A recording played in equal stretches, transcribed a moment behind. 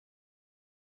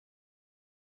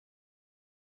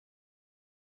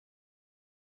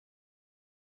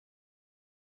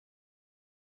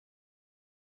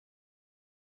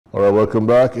All right, welcome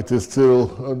back. It is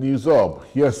still a News Up.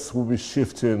 Yes, we'll be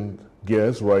shifting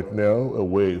gears right now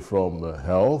away from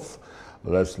health.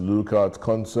 Let's look at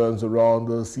concerns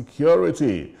around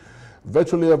security.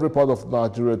 Virtually every part of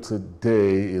Nigeria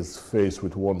today is faced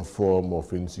with one form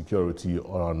of insecurity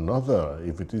or another.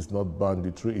 If it is not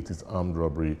banditry, it is armed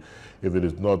robbery. If it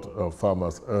is not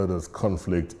farmers-herders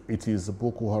conflict, it is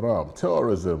Boko Haram,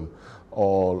 terrorism,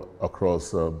 all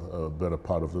across a better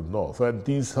part of the north. And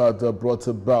these had brought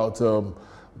about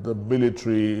the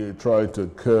military trying to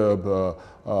curb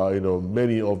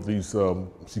many of these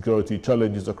security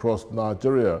challenges across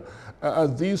Nigeria.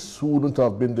 And this wouldn't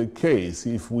have been the case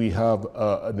if we have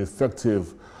an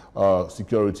effective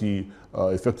security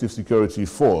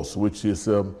force, which is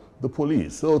the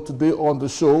police. So today on the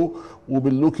show, we'll be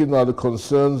looking at the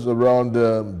concerns around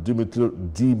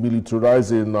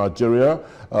demilitarizing Nigeria,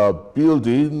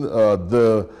 building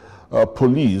the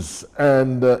police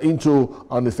and into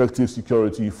an effective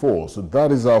security force. So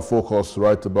that is our focus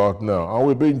right about now. And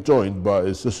we're being joined by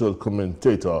a social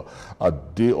commentator,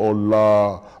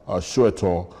 Adeola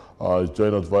Shoeton,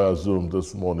 joined us via Zoom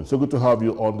this morning. So good to have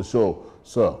you on the show,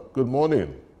 sir. Good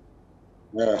morning.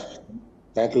 Yes,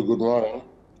 thank you. Good morning.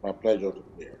 My pleasure to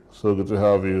be here. So good to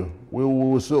have you.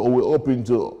 We're hoping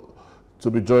to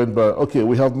be joined by, okay,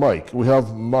 we have Mike. We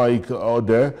have Mike out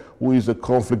there, who is a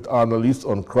conflict analyst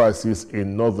on crisis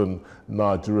in northern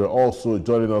Nigeria, also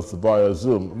joining us via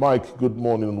Zoom. Mike, good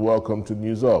morning and welcome to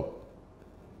News Up.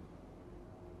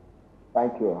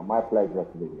 Thank you. My pleasure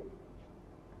to be here.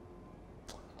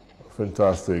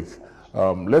 Fantastic.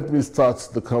 Let me start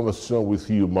the conversation with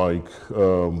you, Mike,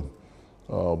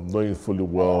 knowing fully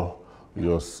well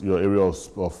your area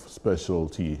of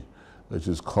specialty, which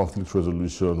is conflict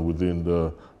resolution within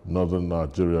the northern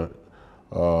Nigeria.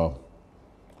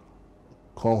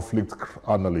 Conflict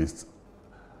analyst.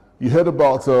 You heard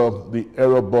about the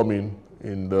aerial bombing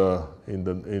in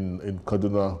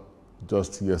Kaduna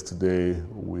just yesterday.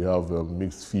 We have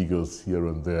mixed figures here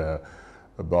and there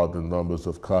about the numbers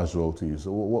of casualties.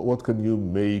 What can you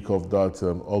make of that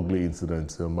ugly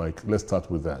incident, Mike? Let's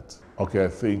start with that. Okay, I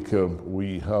think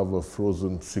we have a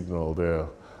frozen signal there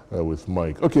with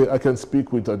Mike. Okay, I can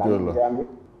speak with Adeola.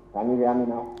 Can you hear me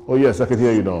now? Oh yes, I can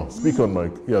hear you now. Speak on,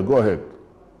 Mike. Yeah, go ahead.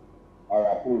 All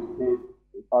right, please.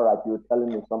 All right, you were telling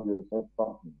me something. You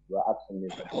were asking me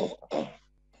something.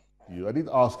 I did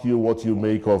ask you what you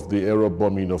make of the aerial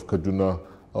bombing of Kaduna,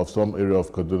 of some area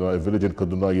of Kaduna, a village in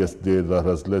Kaduna yesterday that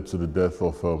has led to the death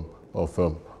of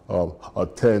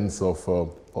tens of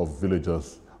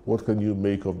villagers. What can you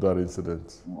make of that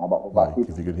incident, Mike,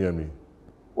 if you can hear me?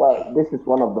 Well, this is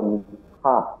one of the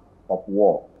parts of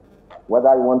war.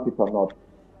 Whether you want it or not,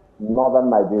 northern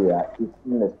Nigeria is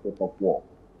in a state of war.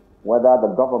 Whether the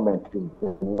government is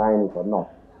denying it or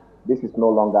not, this is no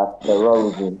longer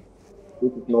terrorism.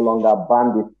 This is no longer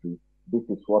banditry. This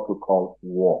is what we call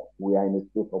war. We are in a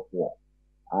state of war.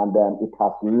 And it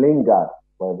has lingered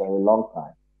for a very long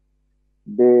time.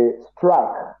 The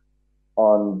strike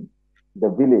on the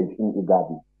village in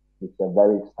Igabi is a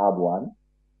very sad one.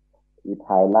 It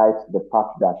highlights the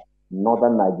fact that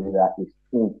northern Nigeria is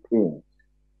in pain.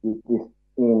 It is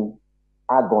in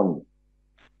agony.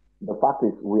 The fact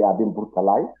is we are being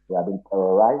brutalized, we are being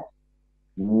terrorized,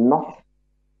 not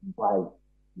by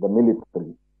the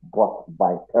military, but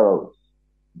by terrorists,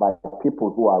 by people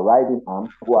who are riding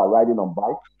arms, who are riding on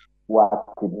bikes, who are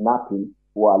kidnapping,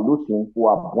 who are looting, who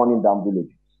are burning down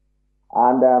villages.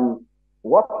 And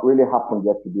what really happened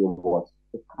yesterday was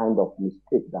a kind of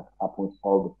mistake that happens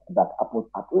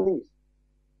at least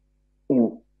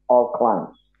in all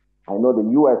crimes. I know the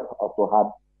U.S. also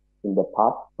had in the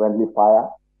past friendly fire,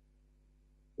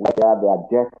 where their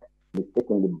jets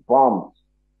mistakenly bombed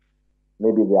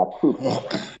maybe their troops.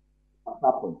 What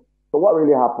happened? So what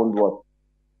really happened was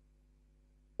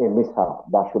a mishap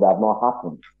that should have not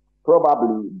happened.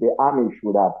 Probably the army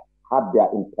should have had their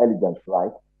intelligence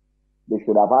right. They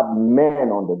should have had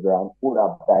men on the ground who would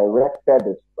have directed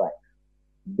the strike.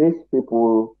 These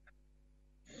people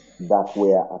that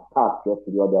were attacked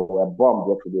yesterday or that were bombed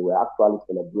yesterday were actually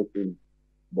celebrating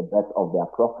the death of their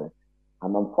prophet.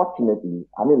 And unfortunately,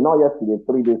 not yesterday,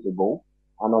 3 days ago,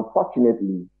 and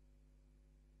unfortunately,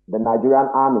 the Nigerian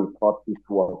army thought it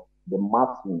was the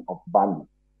massing of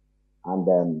bandits, and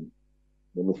then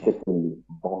they mistakenly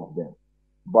bombed them.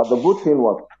 But the good thing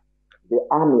was the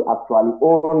army actually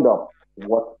owned up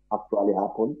what actually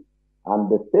happened, and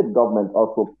the state government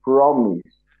also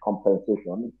promised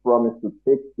compensation, promised to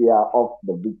take care of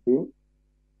the victims,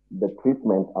 the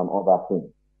treatment, and other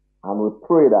things. And we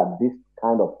pray that this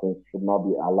kind of things should not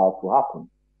be allowed to happen.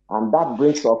 And that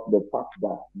brings us to the fact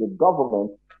that the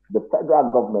government the federal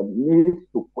government needs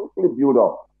to quickly build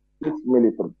up its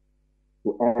military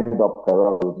to end up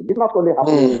terrorism. It's not only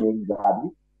happening in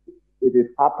Igadi, it is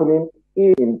happening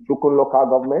in Chukun local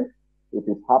government, it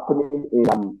is happening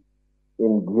in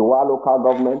Giwa local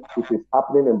government, it is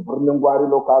happening in Burnungwari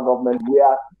local government,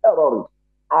 where terrorists,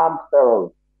 armed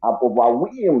terrorists, have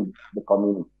overwhelmed the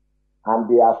community. And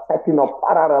they are setting up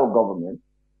parallel governments.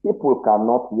 People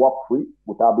cannot walk free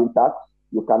without being taxed.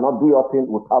 You cannot do your thing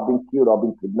without being killed or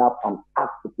being kidnapped and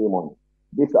asked to pay money.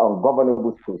 This is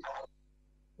ungovernable space.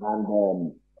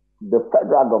 And the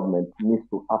federal government needs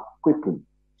to act quickly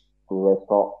to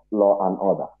restore law and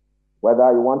order.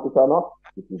 Whether you want it or not,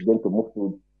 it is going to move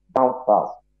to down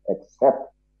fast,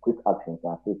 except quick actions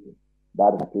are taken.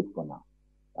 That is it for now.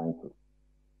 Thank you.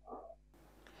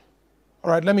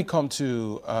 All right, let me come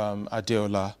to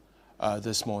Adeola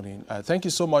this morning. Thank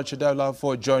you so much, Adeola,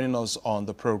 for joining us on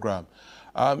the program.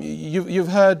 You've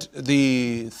heard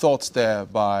the thoughts there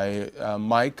by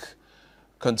Mike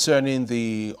concerning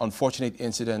the unfortunate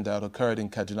incident that occurred in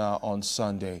Kaduna on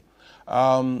Sunday.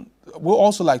 We'd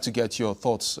also like to get your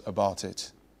thoughts about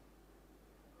it.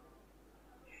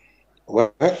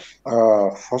 Well,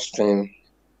 first thing,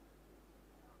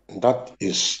 that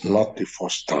is not the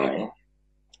first time.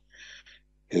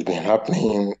 It's been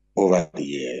happening over the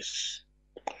years,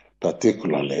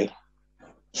 particularly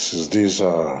since this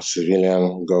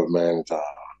civilian government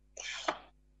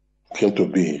came to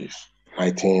be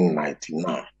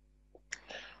 1999.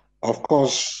 Of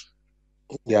course,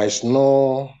 there is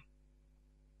no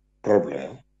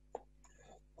problem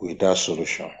with that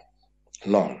solution,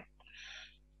 none.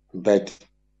 But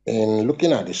in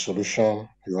looking at the solution,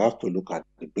 you have to look at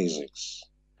the basics.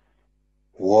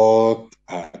 What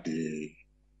are the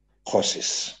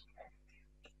causes?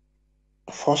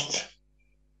 First,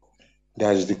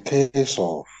 there is the case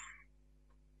of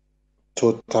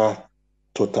total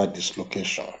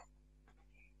dislocation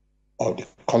of the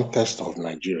context of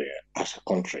Nigeria as a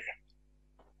country.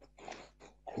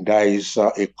 There is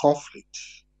a conflict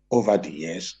over the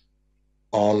years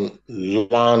on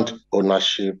land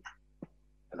ownership,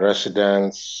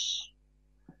 residents,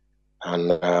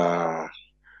 and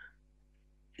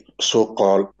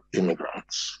so-called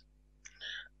immigrants.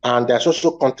 And there's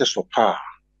also contest for power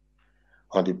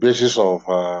on the basis of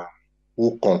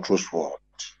who controls what.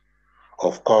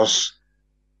 Of course,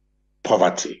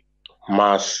 poverty,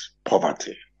 mass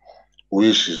poverty,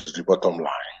 which is the bottom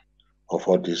line of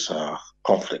all these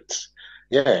conflicts.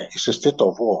 Yeah, it's a state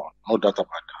of war, no doubt about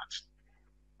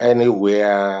that.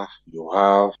 Anywhere you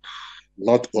have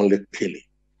not only killing,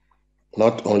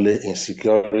 not only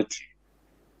insecurity,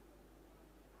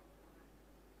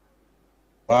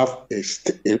 you have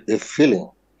a feeling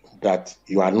that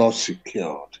you are not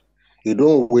secured. You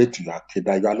don't wait till you are killed,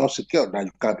 that you are not secured, that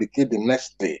you can be killed the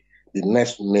next day, the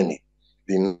next minute,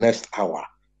 the next hour.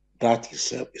 That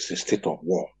is a state of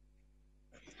war.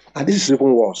 And this is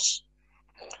even worse,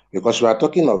 because we are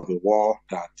talking of a war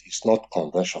that is not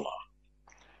conventional,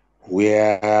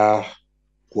 where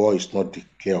war is not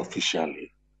declared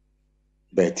officially,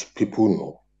 but people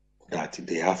know that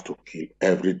they have to kill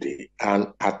every day, and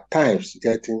at times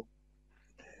getting,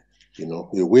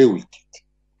 away with it.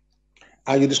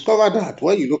 And you discover that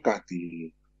when you look at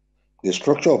the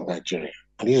structure of Nigeria,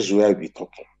 and this is where we're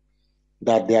talking,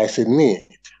 that there is a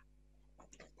need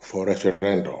for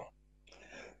referendum.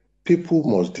 People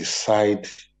must decide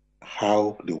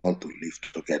how they want to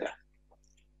live together.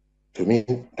 To me,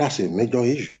 that's a major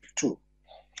issue too.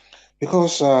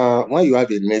 Because when you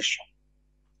have a nation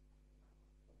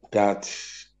that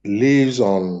lives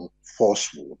on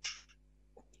falsehood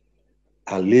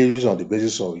and lives on the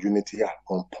basis of unity at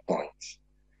one point,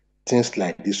 things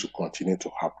like this will continue to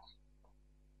happen.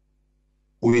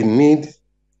 We need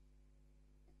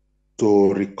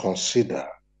to reconsider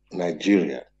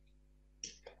Nigeria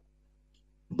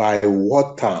by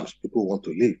what terms people want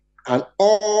to live, and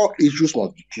all issues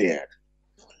must be cleared.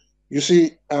 You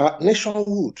see,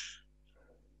 nationhood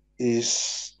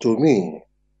is, to me,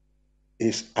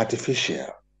 is artificial.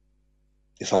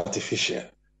 It's artificial.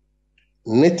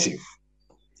 Native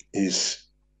is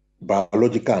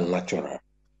biological and natural.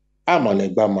 I'm an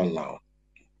Egba man now.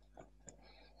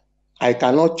 I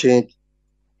cannot change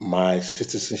my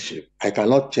citizenship. I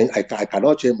cannot change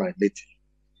my native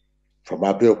from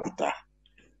Abeokuta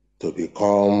to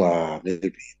become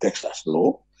maybe Texas.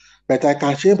 No, but I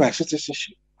can change my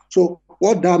citizenship. So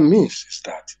what that means is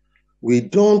that we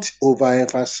don't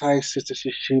overemphasize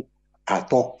citizenship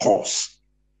at all costs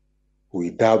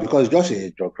because it's just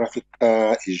a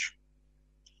geographical issue.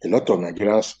 A lot of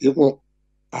Nigerians, even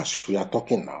as we are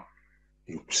talking now,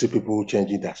 you see people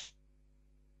changing that.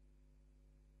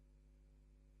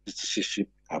 citizenship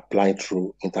applying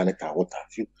through internet and what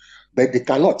have you. But they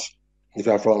cannot. If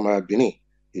you are from Benin,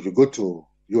 if you go to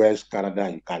US,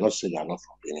 Canada, you cannot say you are not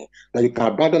from Benin. Now you can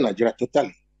abandon Nigeria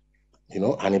totally.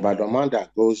 An Ibadan man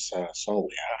that goes somewhere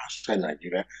outside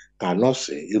Nigeria cannot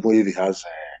say, even if he has,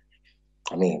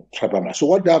 tribal. So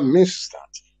what that means is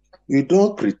that you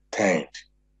don't pretend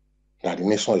that the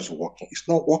nation is working. It's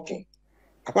not working.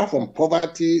 Apart from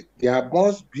poverty, there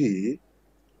must be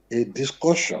a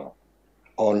discussion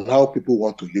on how people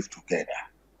want to live together.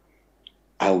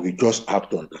 And we just have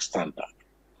to understand that.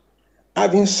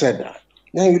 Having said that,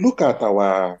 then you look at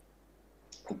our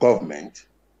government,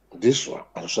 this one,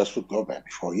 a successful government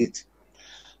before it,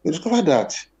 you discover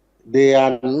that they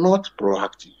are not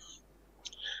proactive.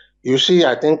 You see,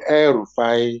 I think El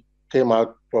Rufai came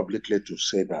out publicly to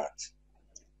say that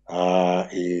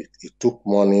he took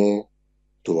money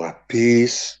to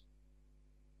appease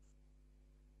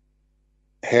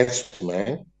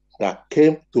herdsmen that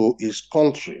came to his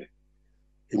country,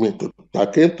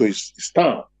 that came to his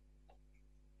town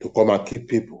to come and kill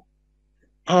people.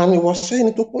 And he was saying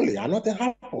it openly, and nothing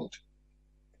happened.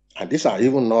 And these are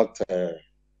even not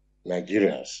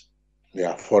Nigerians. They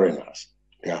are foreigners.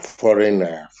 They are foreign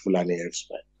Fulani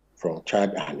experts from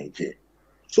Chad and Niger.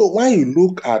 So when you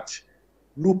look at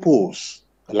loopholes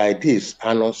like this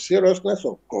and on seriousness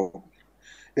of government,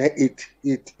 then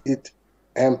it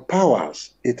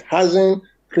empowers. It hasn't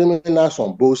criminals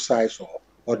on both sides or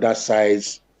other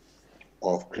sides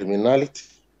of criminality.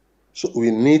 So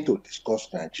we need to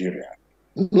discuss Nigeria,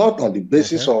 not on the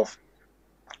basis of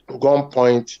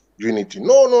gunpoint unity.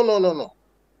 No.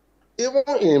 Even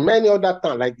in many other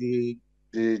towns, like the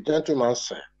gentleman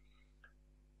said,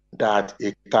 that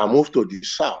it can move to the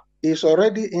south. It's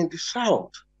already in the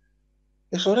south.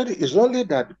 It's only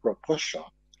that the proportion,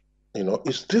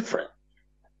 is different.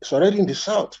 It's already in the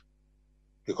south.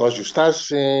 Because you start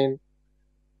seeing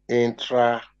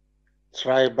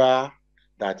intra-tribal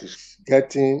that is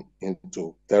getting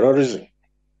into terrorism.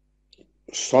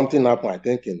 Something happened, I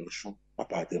think, in Osun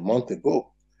about a month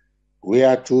ago,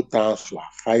 where 2 towns were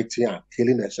fighting and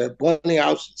killing themselves, burning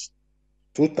houses.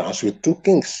 2 towns with 2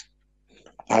 kings.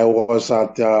 I was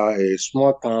at a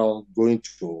small town going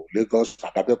to Lagos,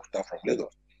 Abeokuta from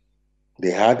Lagos.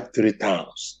 They had 3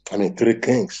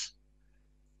 kings.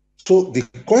 So the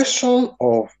question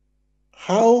of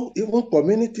how even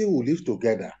community will live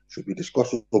together should be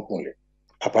discussed openly,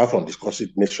 apart from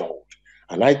discussing nationwide.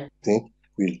 And I think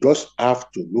we just have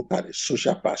to look at the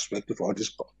social perspective of this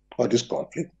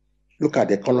conflict, look at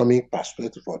the economic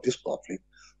perspective of this conflict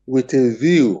with a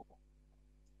view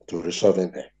to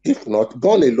resolving them. If not,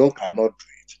 gun alone cannot do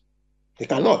it. It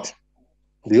cannot.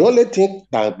 The only thing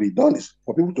that will be done is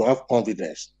for people to have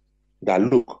confidence that,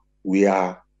 look, we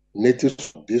are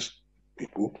natives of this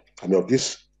people, of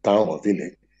this town or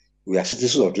village. We are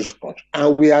citizens of this country,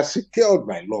 and we are secured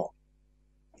by law,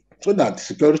 so that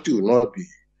security will not be,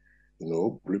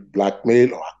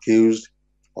 blackmailed or accused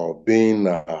of being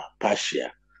partial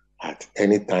at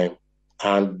any time.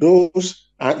 And you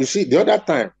see, the other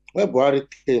time when Buhari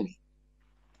came,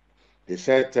 they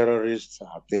said terrorists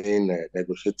are being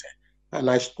negotiated, and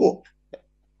I spoke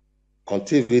on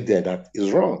TV there that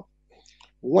is wrong.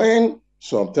 When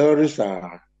some terrorists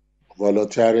are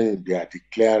volunteering, they are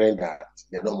declaring that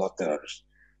they're no more terrorists.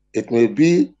 It may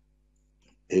be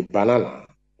a banana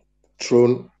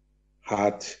thrown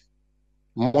at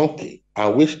monkey,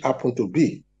 and which happened to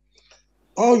be.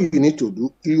 All you need to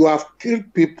do, you have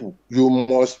killed people, you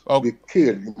must be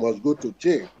killed, you must go to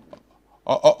jail.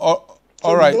 All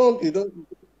right.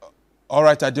 All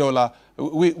right, Adeola.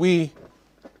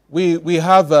 We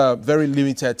have a very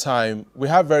limited time.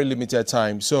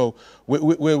 So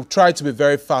we'll try to be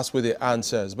very fast with the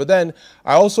answers. But then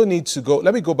I also need to go.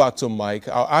 Let me go back to Mike.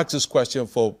 I'll ask this question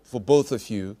for both of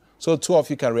you, so 2 of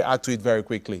you can react to it very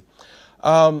quickly.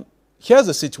 Here's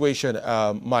the situation,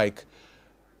 Mike.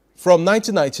 From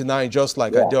 1999, just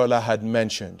like Adeola had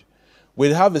mentioned,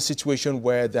 we have a situation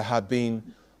where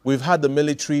we've had the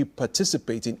military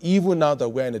participating, even now that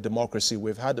we're in a democracy,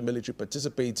 we've had the military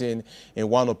participating in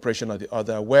one operation or the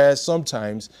other, where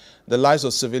sometimes the lives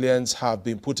of civilians have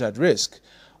been put at risk.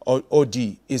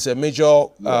 OD is a major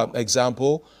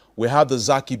example. We have the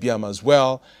Zaki Biam as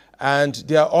well. And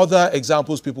there are other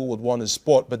examples people would want to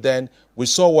spot, but then we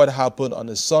saw what happened on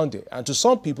a Sunday. And to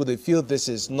some people, they feel this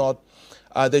is not,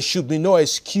 there should be no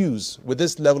excuse with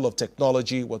this level of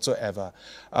technology whatsoever.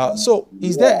 So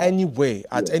is there any way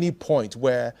at any point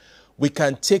where we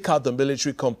can take out the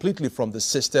military completely from the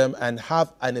system and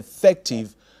have an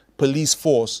effective police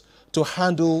force to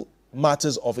handle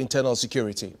matters of internal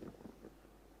security?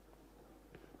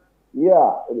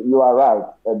 Yeah, you are right.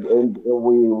 And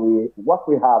what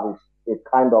we have is a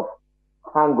kind of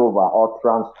hangover or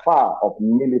transfer of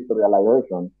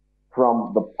militarization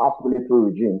from the past military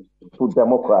regimes to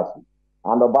democracy.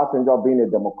 And Obasanjo, being a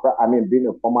Democrat, I mean, being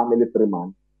a former military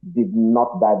man, did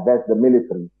not divest the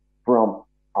military from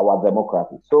our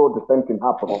democracy. So the same thing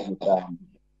happened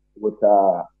with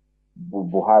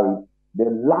Buhari. The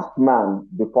last man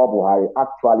before Buhari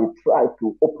actually tried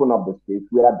to open up the space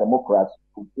where Democrats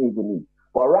could even in.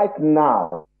 But right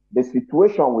now, the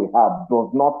situation we have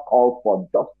does not call for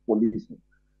just policing.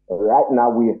 Right now,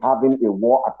 we're having a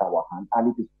war at our hand,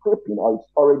 and it is creeping, or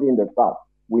it's already in the south.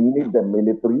 We need the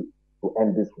military to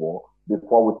end this war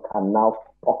before we can now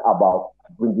talk about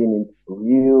bringing in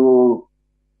real,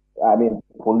 I mean,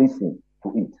 policing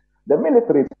to it. The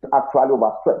military is actually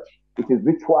overstretched. It is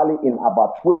virtually in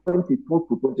about 22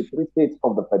 to 23 states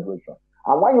of the federation.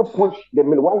 And when you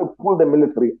pull the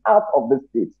military out of the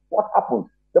states, what happens?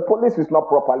 The police is not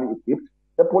properly equipped.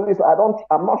 The police,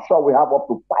 I'm not sure we have up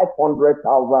to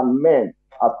 500,000 men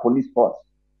as police force.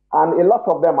 And a lot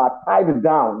of them are tied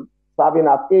down, serving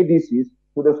as ADCs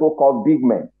to the so-called big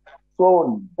men.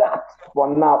 So that,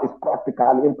 for now, is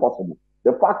practically impossible.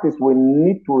 The fact is we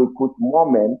need to recruit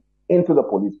more men into the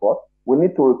police force. We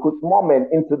need to recruit more men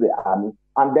into the army.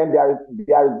 And then there is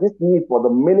this need for the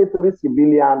military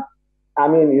civilian,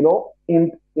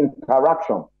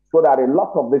 interaction so that a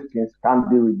lot of these things can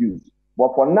be reduced.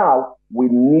 But for now, we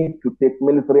need to take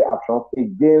military actions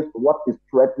against what is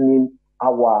threatening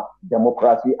our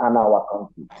democracy and our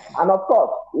country. And of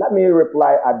course, let me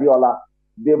reply, Adiola,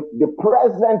 the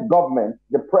present government,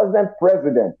 the present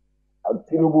president,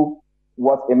 Tinubu,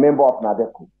 was a member of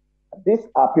NADECO. These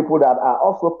are people that are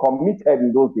also committed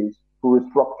in those days to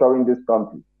restructuring this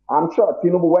country. I'm sure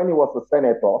Tinubu, when he was a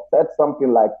senator, said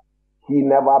something like he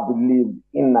never believed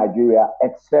in Nigeria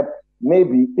except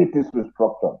maybe it is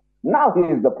restructured. Now he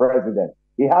is the president.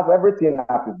 He has everything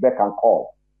at his beck and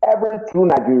call. Every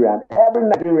Nigerian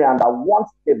that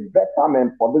wants a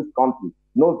betterment for this country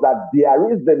knows that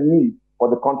there is the need for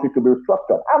the country to be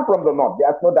restructured. I'm from the north.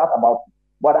 There's no doubt about it.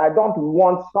 But I don't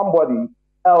want somebody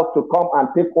else to come and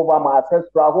take over my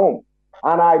ancestral home.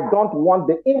 And I don't want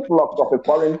the influx of a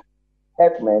foreign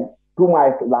herdsman to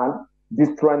my land,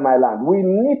 destroying my land. We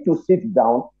need to sit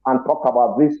down and talk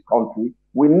about this country.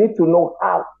 We need to know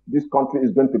how this country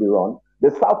is going to be run. The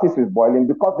Southeast is boiling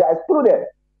because they are excluded.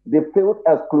 They feel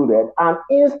excluded. And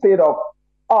instead of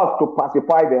us to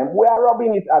pacify them, we are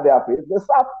rubbing it at their face. The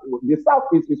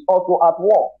Southeast is also at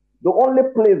war. The only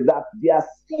place that there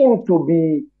seems to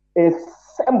be a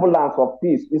semblance of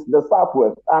peace is the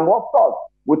Southwest. And of course,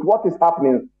 with what is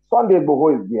happening, Sunday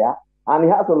Igboho is there, and he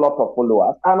has a lot of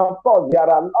followers. And of course, there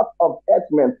are a lot of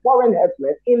herdsmen, foreign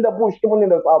herdsmen in the bush, even in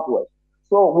the Southwest.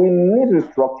 So we need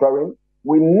restructuring,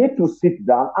 we need to sit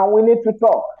down, and we need to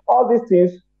talk. All these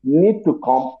things need to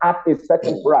come at a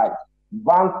certain price.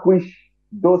 Vanquish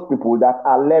those people that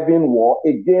are levying war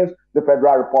against the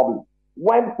Federal Republic.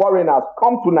 When foreigners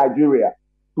come to Nigeria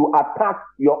to attack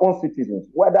your own citizens,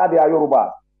 whether they are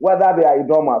Yorubas, whether they are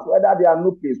Idomas, whether they are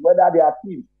Nupis, whether they are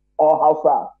Thieves or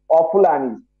Hausa or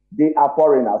Fulanis, they are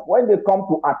foreigners. When they come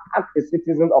to attack a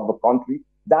citizen of the country,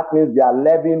 that means they are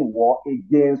levying war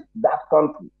against that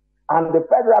country. And the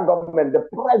federal government, the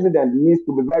president, needs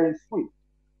to be very swift.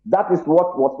 That is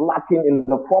what was lacking in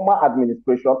the former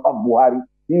administration of Buhari.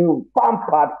 He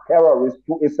pampered terrorists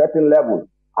to a certain level.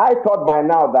 I thought by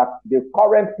now that the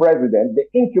current president, the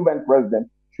incumbent president,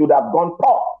 should have gone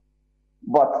tough.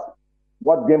 But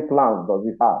what game plans does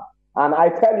he have? And I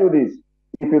tell you this,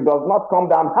 if he does not come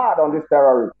down hard on these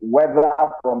terrorists, whether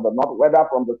from the north, whether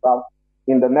from the south,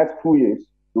 in the next 2 years,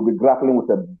 he'll be grappling with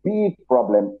a big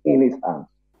problem in his hands.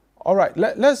 All right,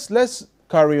 let's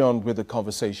carry on with the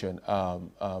conversation,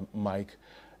 Mike.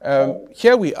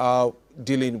 Here we are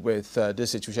dealing with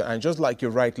this situation, and just like you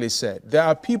rightly said, there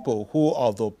are people who are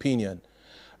of the opinion,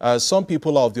 some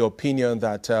people are of the opinion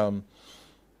that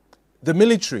the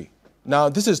military, now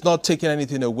this is not taking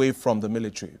anything away from the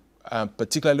military,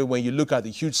 particularly when you look at the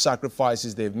huge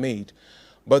sacrifices they've made,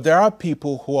 but there are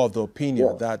people who are of the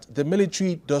opinion that the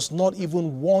military does not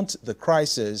even want the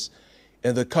crisis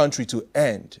in the country to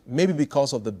end, maybe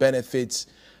because of the benefits.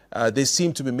 They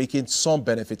seem to be making some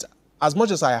benefits. As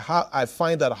much as I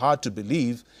find that hard to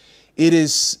believe,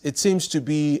 it seems to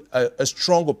be a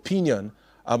strong opinion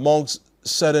amongst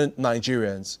certain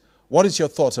Nigerians. What is your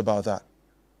thoughts about that?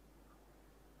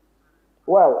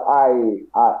 Well,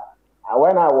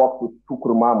 when I worked with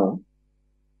Tukrumamu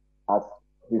as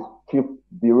his chief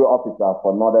bureau officer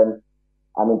for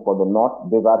the North,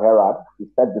 Desert Herald, he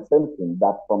said the same thing,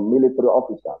 that some military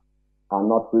officers are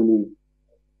not really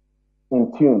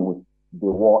in tune with the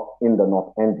war in the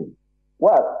North ending.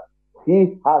 Well,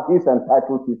 he's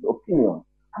entitled to his opinion,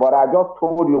 but I just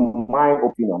told you my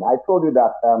opinion. I told you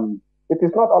that it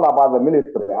is not all about the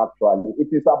military, actually. It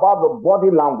is about the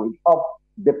body language of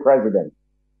the president.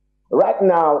 Right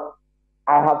now,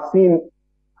 I have seen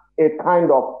a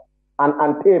kind of an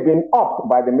ante being upped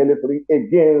by the military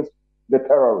against the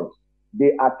terrorists.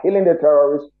 They are killing the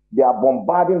terrorists, they are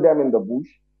bombarding them in the bush,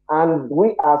 and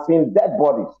we are seeing dead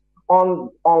bodies.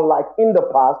 Unlike in the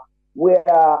past, where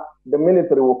the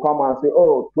military will come and say,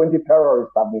 oh, 20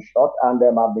 terrorists have been shot and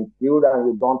them have been killed, and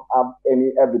you don't have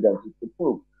any evidence to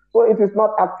prove. So it is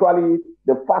not actually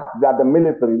the fact that the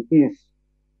military is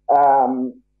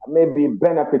maybe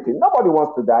benefiting. Nobody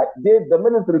wants to die. The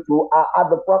military too are at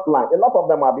the front line. A lot of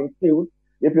them have been killed.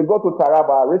 If you go to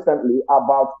Taraba recently,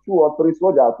 about 2 or 3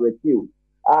 soldiers were killed.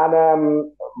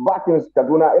 And back in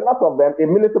Kaduna, a lot of them, a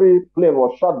military plane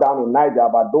was shot down in Niger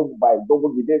by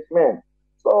Dogo Gide's men.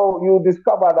 So you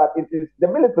discover that it is the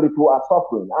military who are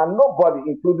suffering, and nobody,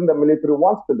 including the military,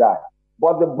 wants to die.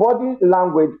 But the body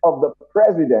language of the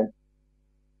president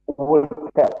will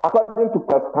tell. According to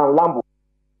President Lambo,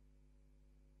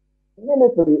 the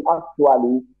military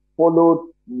actually followed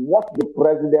what the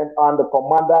president and the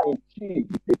commander-in-chief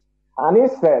did. And he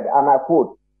said, and I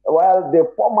quote, well, the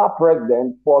former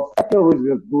president, for certain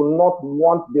reasons, do not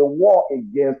want the war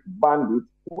against bandits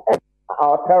to end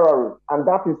our terrorists. And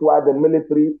that is why the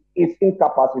military is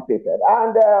incapacitated.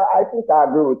 And I think I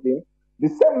agree with him. The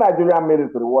same Nigerian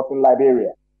military was in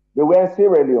Liberia. They were in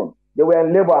Sierra Leone. They were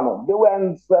in Lebanon. They were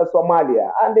in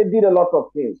Somalia. And they did a lot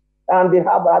of things. And they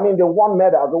won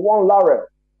medals, they won laurels.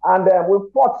 And we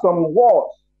fought some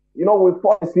wars. You know, we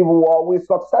fought the Civil War. We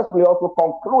successfully also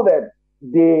concluded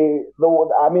the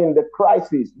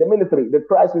crisis, the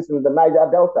crisis in the Niger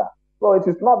Delta. So it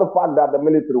is not the fact that the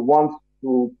military wants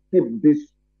to keep this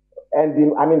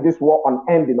war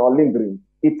unending or lingering.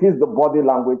 It is the body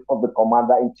language of the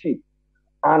commander-in-chief.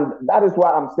 And that is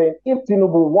why I'm saying if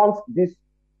Tinubu wants this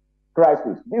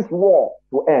crisis, this war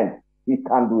to end, he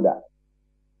can do that.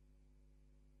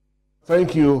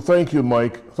 Thank you,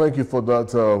 Mike. Thank you for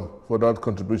that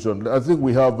contribution. I think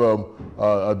we have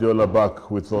Adeola back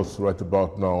with us right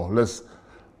about now.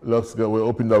 We're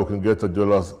hoping that we can get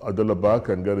Adeola back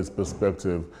and get his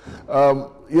perspective.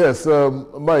 Yes,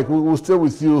 Mike, we'll stay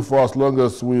with you for as long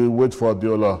as we wait for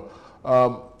Adeola.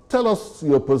 Tell us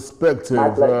your perspective.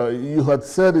 You had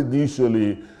said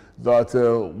initially that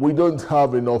we don't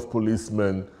have enough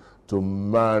policemen to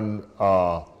man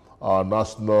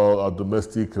our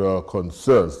domestic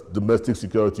concerns, domestic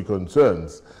security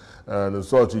concerns. And as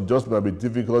such, it just might be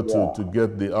difficult to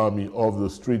get the army off the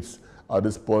streets at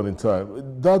this point in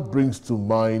time. That brings to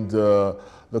mind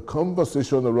the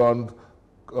conversation around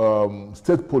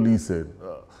state policing.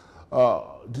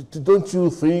 Don't you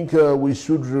think we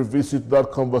should revisit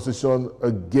that conversation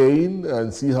again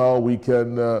and see how we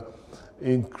can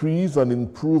increase and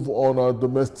improve on our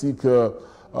domestic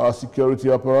security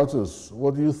apparatus?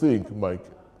 What do you think, Mike?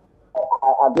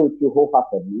 I agree with you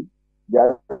wholeheartedly.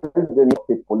 There is the need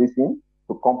state policing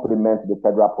to complement the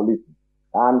federal policing.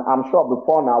 And I'm sure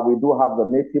before now, we do have the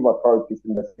native authorities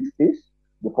in the 60s,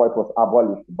 before it was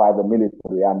abolished by the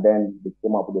military, and then they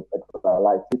came up with the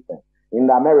federalized system. In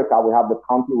America, we have the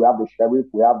county, we have the sheriff,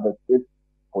 we have the state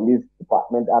police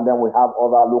department, and then we have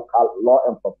other local law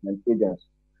enforcement agents.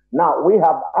 Now,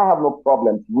 I have no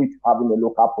problems with having a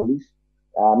local police,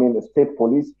 the state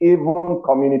police, even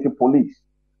community police.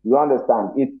 You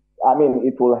understand? It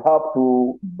will help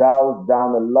to dial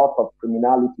down a lot of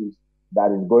criminalities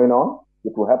that is going on.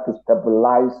 It will help to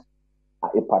stabilize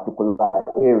a particular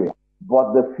area.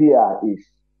 But the fear is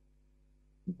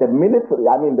the military,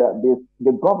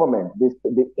 the government,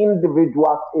 the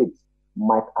individual states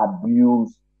might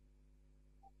abuse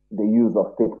the use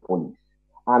of state police.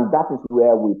 And that is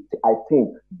where I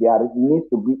think there needs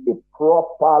to be a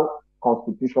proper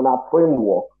constitutional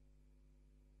framework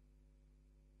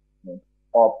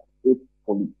of state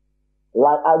police.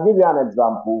 Like, I'll give you an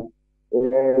example.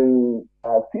 In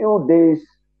a few days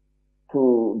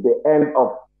to the end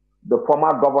of the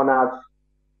former governor's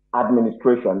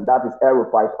administration, that is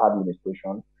El-Rufai's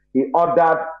administration, he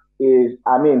ordered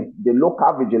the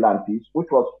local vigilantes, which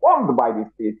was formed by the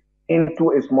state,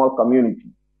 into a small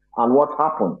community. And what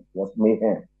happened was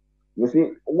mayhem. You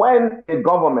see, when a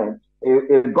governor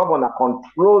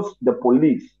controls the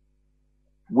police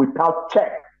without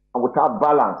check and without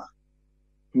balance,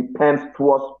 he tends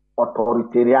towards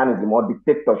authoritarianism or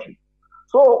dictatorship.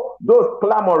 So those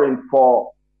clamoring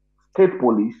for state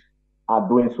police are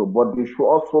doing so, but they should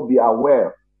also be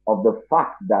aware of the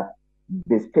fact that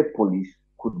the state police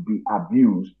could be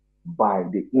abused by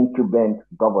the incumbent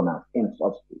governors in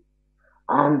such states.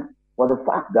 And for the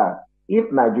fact that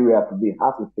if Nigeria today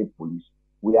has a state police,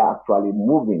 we are actually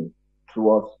moving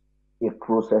towards a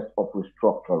process of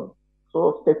restructuring.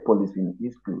 So state policing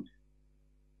is good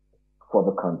for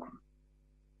the country.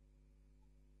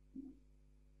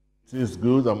 It is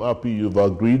good. I'm happy you've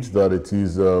agreed that it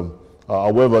is.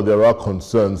 However, there are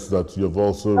concerns that you've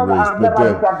also No, raised. I've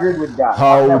never disagreed with that.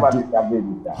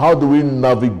 How do we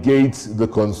navigate the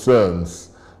concerns?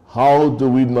 How do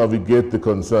we navigate the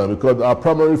concern? Because our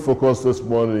primary focus this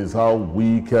morning is how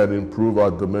we can improve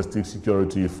our domestic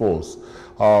security force,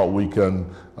 how we can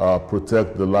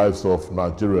protect the lives of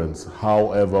Nigerians,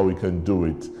 however we can do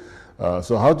it.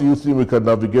 So how do you think we can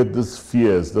navigate these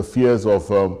fears, the fears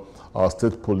of our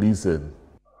state policing?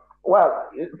 Well,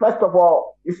 first of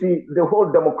all, you see, the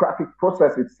whole democratic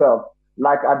process itself,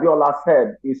 like Adiola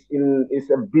said, is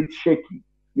a bit shaky.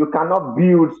 You cannot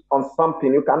build on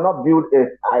something. You cannot build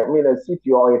a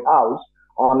city or a house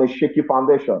on a shaky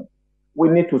foundation. We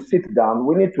need to sit down.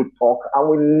 We need to talk, and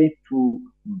we need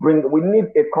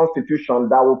a constitution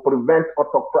that will prevent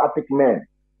autocratic men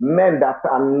that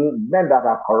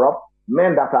are corrupt,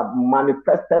 men that are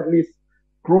manifestly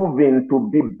proven to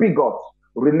be bigots,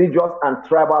 religious and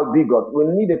tribal bigots. We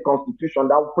need a constitution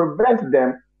that will prevent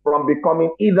them from becoming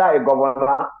either a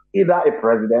governor, either a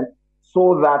president,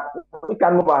 so that we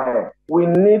can move ahead. We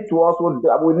need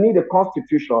a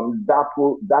constitution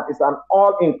that is an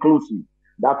all-inclusive,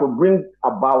 that will bring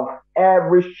about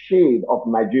every shade of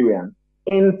Nigerian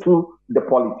into the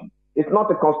polity. It's not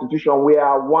a constitution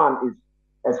where one is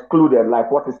excluded,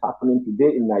 like what is happening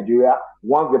today in Nigeria.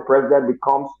 Once the president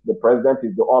becomes the president,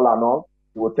 is the all and all.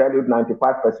 He will tell you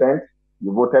 95%,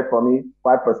 you voted for me,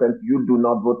 5%, you do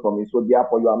not vote for me, so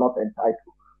therefore you are not entitled.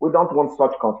 We don't want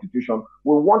such constitution.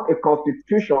 We want a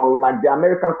constitution like the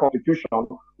American Constitution,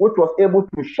 which was able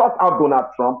to shut out Donald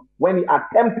Trump when he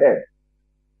attempted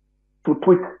to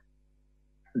tweak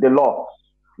the laws.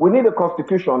 We need a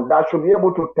constitution that should be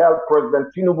able to tell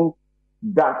President Tinubu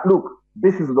that, look,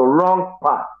 this is the wrong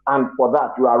path, and for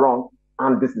that you are wrong,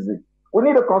 and this is it. We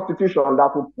need a constitution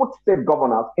that will put state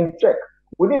governors in check.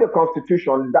 We need a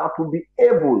constitution that will be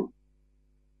able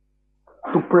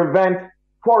to prevent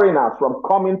foreigners from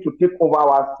coming to take over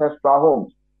our ancestral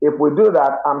homes. If we do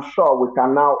that, I'm sure we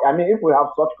can now, if we have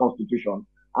such constitution,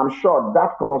 I'm sure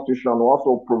that constitution will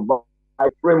also provide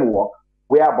a framework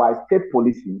whereby state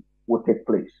policing will take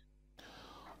place.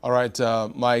 All right,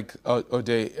 Mike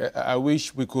Ode, I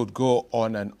wish we could go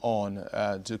on and on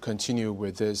to continue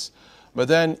with this. But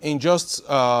then in just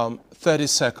 30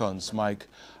 seconds, Mike,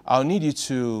 I'll need you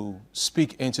to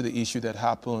speak into the issue that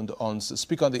happened on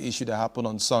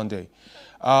Sunday.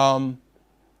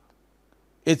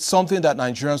 It's something that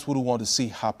Nigerians wouldn't want to see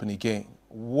happen again.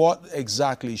 What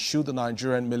exactly should the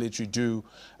Nigerian military do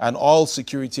and all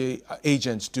security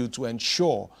agents do to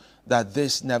ensure that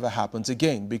this never happens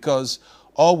again? Because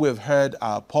all we've heard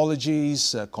are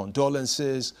apologies,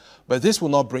 condolences, but this will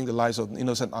not bring the lives of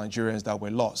innocent Nigerians that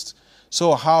were lost.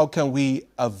 So how can we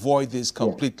avoid this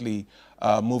completely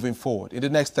moving forward? In the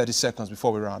next 30 seconds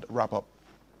before we wrap up.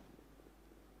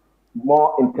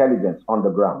 More intelligence on the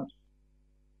ground.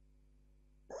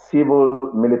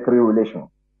 Civil-military relations.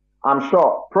 I'm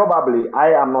sure, probably,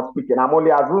 I am not speaking, I'm only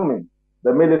assuming,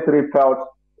 the military felt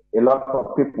a lot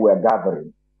of people were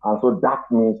gathering. And so that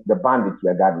means the bandits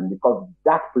were gathering, because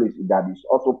that place that is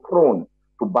also prone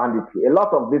to banditry. A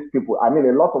lot of these people, a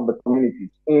lot of the communities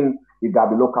in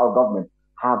Igabi local government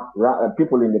have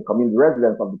people in the community,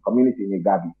 residents of the community in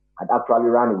Igabi had actually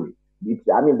run away.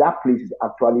 That place is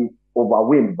actually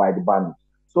overwhelmed by the bandits.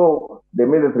 So the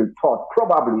military thought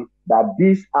probably that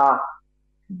these are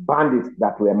bandits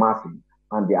that were massing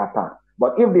and they attacked.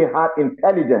 But if they had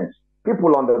intelligence,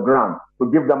 people on the ground to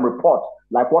give them reports,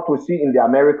 like what we see in the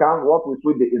Americans, what we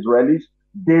see in the Israelis,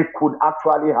 they could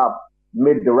actually have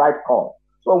made the right call.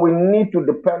 So we need to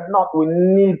we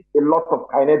need a lot of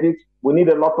kinetics, we need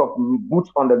a lot of boots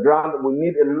on the ground, we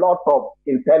need a lot of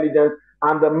intelligence,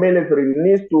 and the military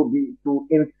needs to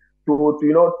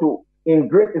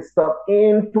integrate itself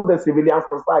into the civilian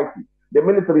society. The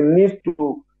military needs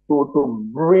to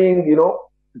bring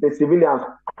the civilians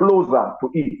closer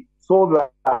to it, so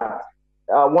that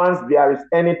once there is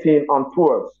anything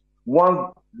untoward,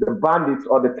 once the bandits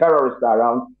or the terrorists are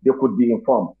around, they could be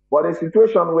informed. But a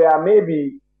situation where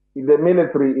maybe the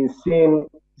military is seen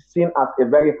as a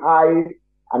very high,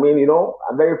 a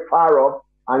very far off,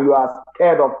 and you are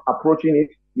scared of approaching it,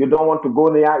 you don't want to go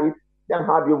near it, then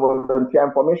how do you volunteer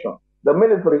information? The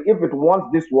military, if it wants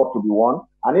this war to be won,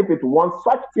 and if it wants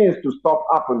such things to stop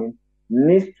happening,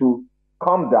 needs to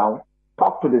come down,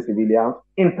 talk to the civilians,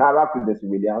 interact with the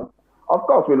civilians. Of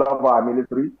course, we love our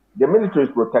military. The military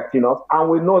is protecting us, and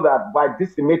we know that by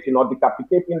decimating or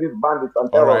decapitating these bandits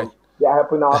and terrorists, they are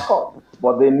helping our cause.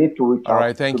 But they need to reach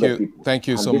out to the people. Thank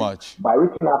you so much. By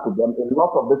reaching out to them, a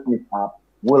lot of this mishap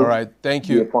will. All right, thank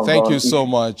you. Thank you so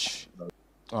much.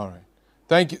 All right.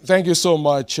 Thank you so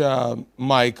much,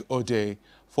 Mike O'Day,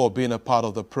 for being a part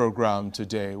of the program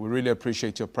today. We really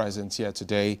appreciate your presence here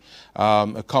today.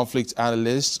 A conflict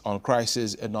analyst on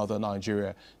crisis in northern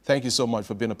Nigeria. Thank you so much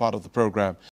for being a part of the program.